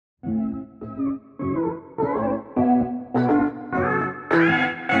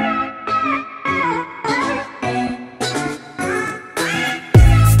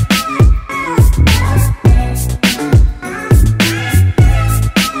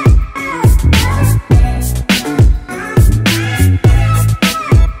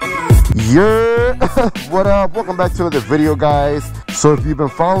What up? Welcome back to another video, guys. So if you've been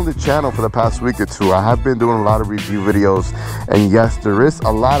following the channel for the past week or two, I have been doing a lot of review videos, and yes, there is a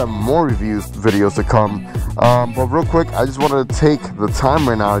lot of more reviews videos to come. But real quick, I just wanted to take the time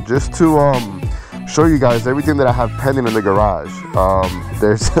right now just to show you guys everything that I have pending in the garage.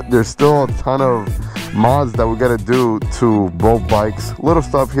 There's still a ton of mods that we gotta do to both bikes, little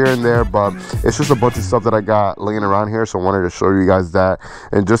stuff here and there, but it's just a bunch of stuff that I got laying around here, so I wanted to show you guys that,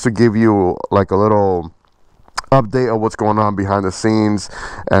 and just to give you like a little update of what's going on behind the scenes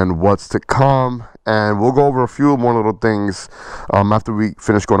and what's to come. And we'll go over a few more little things after we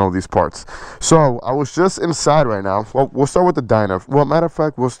finish going over these parts. So I was just inside right now. Well, we'll start with the Dyna. Well, matter of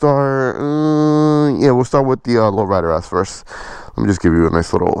fact, we'll start with the lowrider ass first. Let me just give you a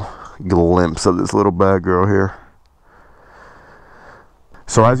nice little glimpse of this little bad girl here.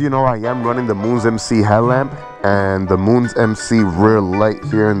 So as you know, I am running the Moon's MC headlamp and the Moon's MC rear light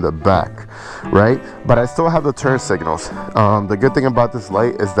here in the back, right? But I still have the turn signals. The good thing about this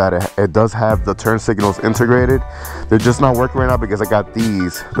light is that it does have the turn signals integrated. They're just not working right now because I got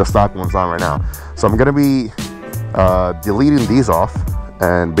the stock ones on right now. So I'm gonna be deleting these off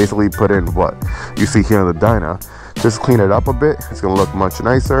and basically put in what you see here on the Dyna. Just clean it up a bit. It's gonna look much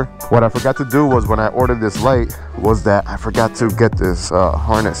nicer. What I forgot to do was when I ordered this light was that I forgot to get this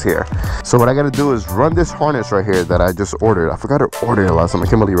harness here. So what I gotta do is run this harness right here that I just ordered. I forgot to order it last time. I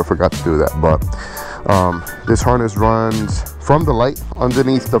can't believe I forgot to do that. But this harness runs from the light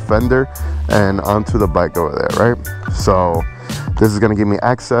underneath the fender and onto the bike over there, right? So this is gonna give me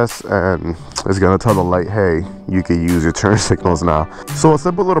access, and it's gonna tell the light, hey, you can use your turn signals now. So a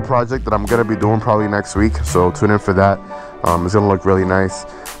simple little project that I'm gonna be doing probably next week, so tune in for that. It's gonna look really nice.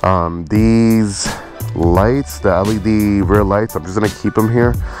 These lights, the LED rear lights, I'm just gonna keep them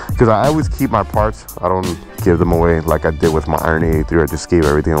here because I always keep my parts. I don't give them away like I did with my Iron 83. I just gave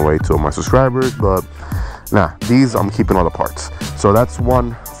everything away to my subscribers, but nah, these I'm keeping all the parts. So that's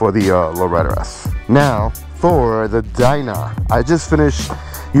one for the lowrider S. Now for the Dyna, I just finished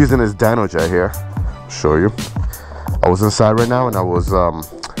using this Dyna jet here. I'll show you. I was inside right now and I was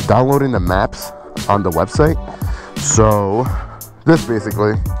downloading the maps on the website. So this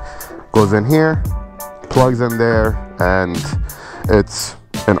basically goes in here, plugs in there, and it's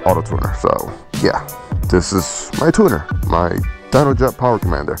an auto tuner. So yeah, this is my tuner, my Dyna jet power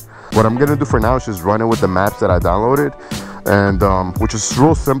commander. What I'm gonna do for now is just run it with the maps that I downloaded, and which is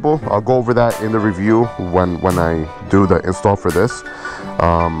real simple. I'll go over that in the review when I do the install for this.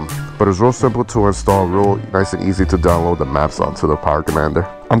 But it's real simple to install, real nice and easy to download the maps onto the power commander.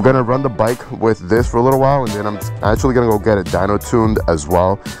 I'm gonna run the bike with this for a little while, and then I'm actually gonna go get it dyno tuned as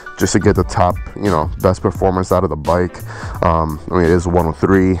well, just to get the top, best performance out of the bike. I mean, it is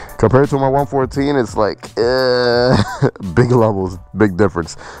 103 compared to my 114. It's like big levels, big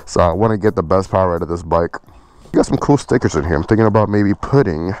difference. So I want to get the best power out of this bike. Got some cool stickers in here. I'm thinking about maybe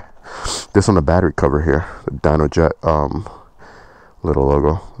putting this on the battery cover here, the Dyna jet little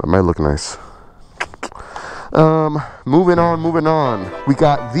logo. That might look nice. Moving on. We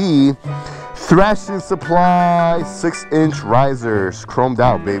got the Thrashing Supply 6-inch risers, chromed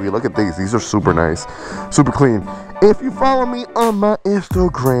out, baby. Look at these. These are super nice, super clean. If you follow me on my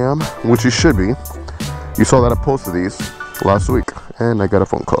Instagram, which you should be, you saw that I posted these last week, and I got a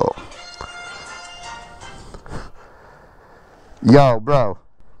phone call. Yo, bro.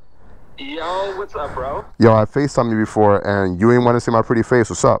 Yo, what's up, bro? Yo, I FaceTimed you before, and you ain't want to see my pretty face.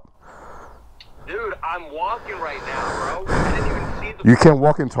 What's up? Dude, I'm walking right now, bro. I didn't even see the... You can't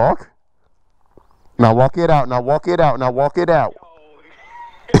walk and talk? Now walk it out. Now walk it out. Now walk it out.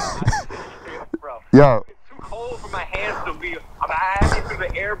 Bro. Yo. It's too cold for my hands to be... I'm hiding through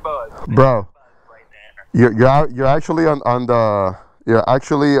the earbuds. Bro. You're actually on the... You're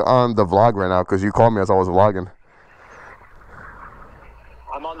actually on the vlog right now because you called me as I was vlogging.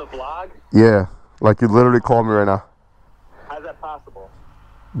 I'm on the vlog? Yeah, like you literally called me right now. How's that possible?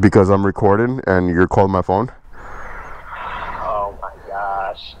 Because I'm recording and you're calling my phone. Oh my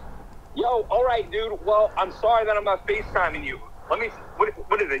gosh. Yo, alright dude, well, I'm sorry that I'm not FaceTiming you. Let me,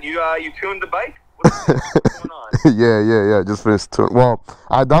 what is it, you tuned the bike? What's going on? Yeah, just finished tuning. Well,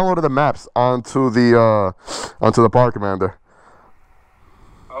 I downloaded the maps onto the power commander.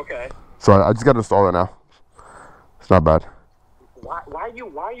 Okay. So I just got to install it now. It's not bad. Why are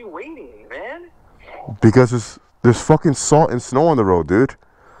you waiting, man? Because there's fucking salt and snow on the road, dude.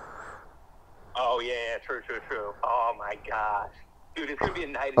 Oh yeah, true. Oh my gosh, dude, it's gonna be a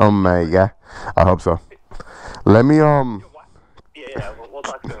night. Oh my god, I hope so. Let me Yeah, we'll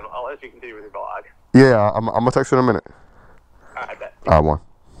talk soon. I'll let you continue with your vlog. Yeah, I'm gonna text you in a minute. I bet. I won.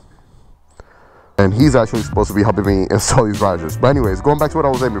 and he's actually supposed to be helping me install these risers. But anyways, going back to what I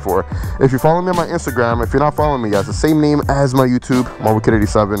was saying before, if you're following me on my Instagram, if you're not following me, guys, the same name as my YouTube,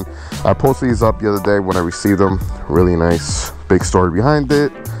 MarvelKid87. I posted these up the other day when I received them. Really nice, big story behind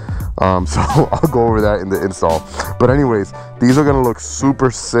it. So I'll go over that in the install. But anyways, these are gonna look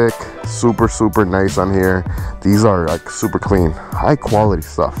super sick, super nice on here. These are like super clean, high quality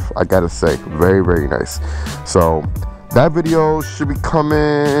stuff, I gotta say. Very nice. So that video should be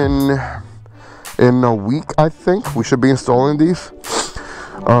coming in a week, I think. We should be installing these.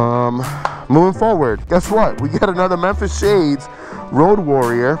 Moving forward, guess what? We got another Memphis Shades Road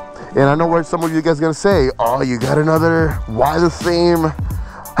Warrior. And I know what some of you guys are gonna say. Oh, you got another, why the same?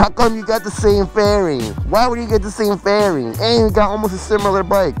 How come you got the same fairing? Why would you get the same fairing? And you got almost a similar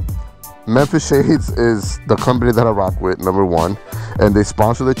bike. Memphis Shades is the company that I rock with, number one. And they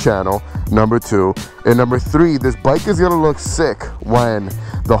sponsor the channel, number two. And number three, this bike is gonna look sick when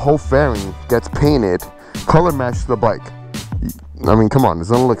the whole fairing gets painted, color matched to the bike. I mean, come on, it's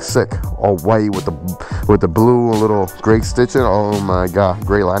gonna look sick. All white with the blue, a little gray stitching. Oh my God,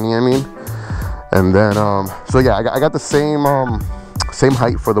 gray lining, I mean. And then, so yeah, I got the same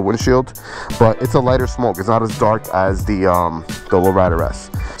height for the windshield, but it's a lighter smoke. It's not as dark as the Lowrider S.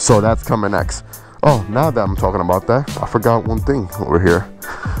 So that's coming next. Oh, now that I'm talking about that, I forgot one thing over here.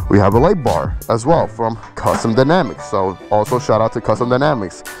 We have a light bar as well from Custom Dynamics. So also shout out to Custom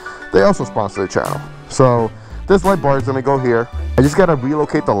Dynamics. They also sponsor the channel. So this light bar is gonna go here. I just gotta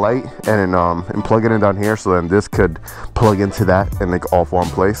relocate the light and plug it in down here, so then this could plug into that and like all fall in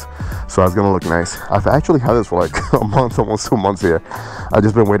place. So that's gonna look nice. I've actually had this for like a month, almost 2 months here. I've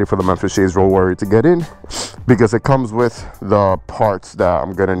just been waiting for the Memphis Shades Road Warrior to get in, because it comes with the parts that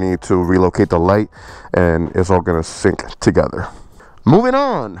I'm gonna need to relocate the light, and it's all gonna sync together. Moving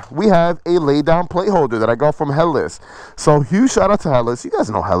on, we have a lay down plate holder that I got from Headless. So huge shout out to Headless. You guys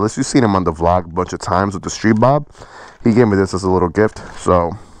know Headless. You've seen him on the vlog a bunch of times with the Street Bob. He gave me this as a little gift.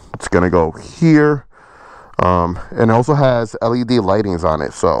 So it's gonna go here. And it also has LED lightings on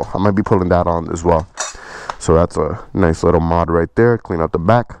it. So I might be putting that on as well. So that's a nice little mod right there. Clean up the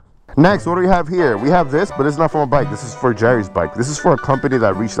back. Next, what do we have here? We have this, but it's not from a bike. This is for Jerry's bike. This is for a company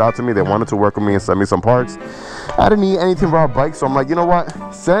that reached out to me. They wanted to work with me and send me some parts. I didn't need anything for our bike, so I'm like, you know what?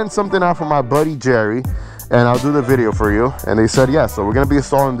 Send something out for my buddy Jerry, and I'll do the video for you. And they said yes. So we're gonna be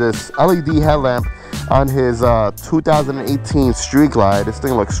installing this LED headlamp on his 2018 Street Glide. This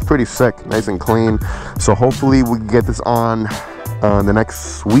thing looks pretty sick, nice and clean. So hopefully we can get this on the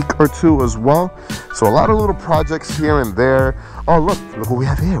next week or two as well. So a lot of little projects here and there. Oh, look what we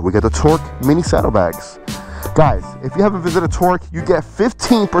have here. We got the Torque mini saddlebags. Guys, if you haven't visited Torque, you get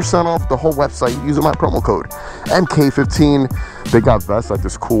 15% off the whole website using my promo code MK15. They got vests like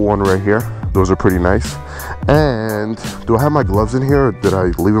this cool one right here. Those are pretty nice. And do I have my gloves in here, or did I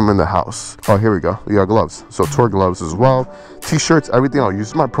leave them in the house? Oh, here we go. We got gloves. So Torque gloves as well. T-shirts, everything. I'll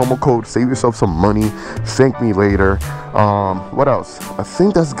use my promo code. Save yourself some money. Thank me later. What else? I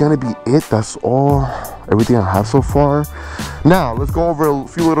think that's gonna be it. That's all, everything I have so far. Now let's go over a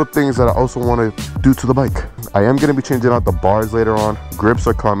few little things that I also want to do to the bike. I am gonna be changing out the bars later on. Grips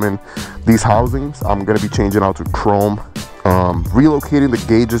are coming. These housings I'm gonna be changing out to chrome. Relocating the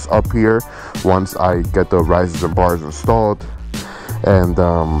gauges up here once I get the risers and bars installed. And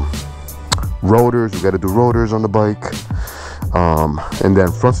rotors, we got to do rotors on the bike. And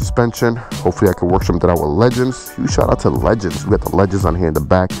then front suspension, hopefully I can work something out with Legends. Huge shout out to Legends. We got the Legends on here in the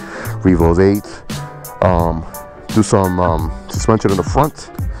back, Revo's 8. Do some suspension in the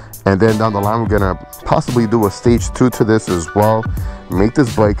front, and then down the line we're gonna possibly do a stage 2 to this as well. Make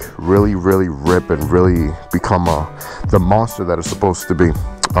this bike really rip and really become the monster that it's supposed to be.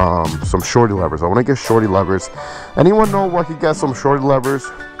 Some shorty levers. I want to get shorty levers. Anyone know where I could get some shorty levers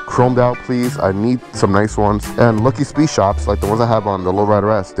chromed out, please? I need some nice ones. And Lucky Speed Shops, like the ones I have on the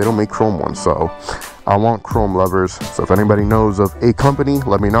Lowrider S, they don't make chrome ones, so I want chrome levers. So if anybody knows of a company,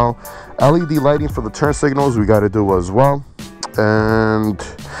 let me know. LED lighting for the turn signals we got to do as well. And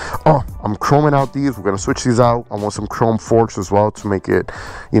oh, I'm chroming out these. We're gonna switch these out. I want some chrome forks as well to make it,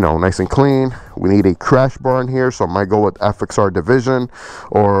 you know, nice and clean. We need a crash bar in here, so I might go with FXR Division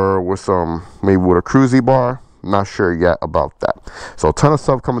or with some, maybe with a cruisy bar. Not sure yet about that. So a ton of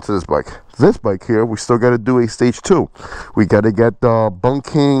stuff coming to this bike. This bike here, we still got to do a stage 2. We got to get the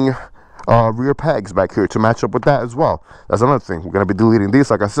bunking rear pegs back here to match up with that as well. That's another thing. We're going to be deleting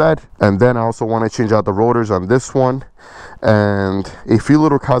these, like I said. And then I also want to change out the rotors on this one, and a few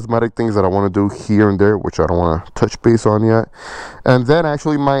little cosmetic things that I want to do here and there, which I don't want to touch base on yet. And then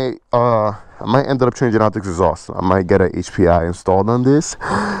actually I might end up changing out the exhaust. I might get a HPI installed on this.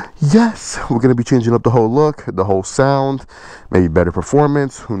 Yes, we're going to be changing up the whole look, the whole sound, maybe better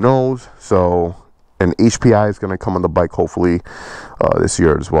performance, who knows. So And HPI is gonna come on the bike hopefully this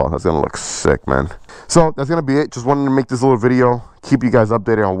year as well. That's gonna look sick, man. So that's gonna be it. Just wanted to make this little video, keep you guys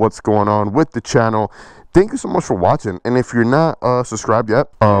updated on what's going on with the channel. Thank you so much for watching. And if you're not subscribed yet,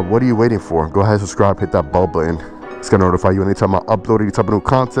 what are you waiting for? Go ahead and subscribe, hit that bell button. It's gonna notify you anytime I upload any type of new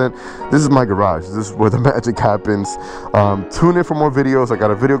content. This is my garage. This is where the magic happens. Tune in for more videos. I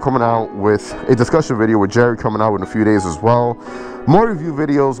got a video coming out with a discussion video with Jerry coming out in a few days as well. More review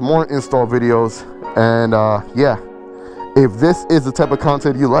videos, more install videos, and yeah, if this is the type of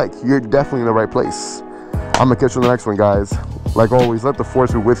content you like, you're definitely in the right place. I'm gonna catch you in the next one, guys. Like always, let the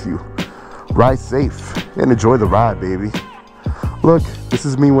force be with you. Ride safe and enjoy the ride, baby. Look, this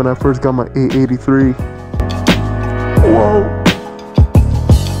is me when I first got my 883. Whoa.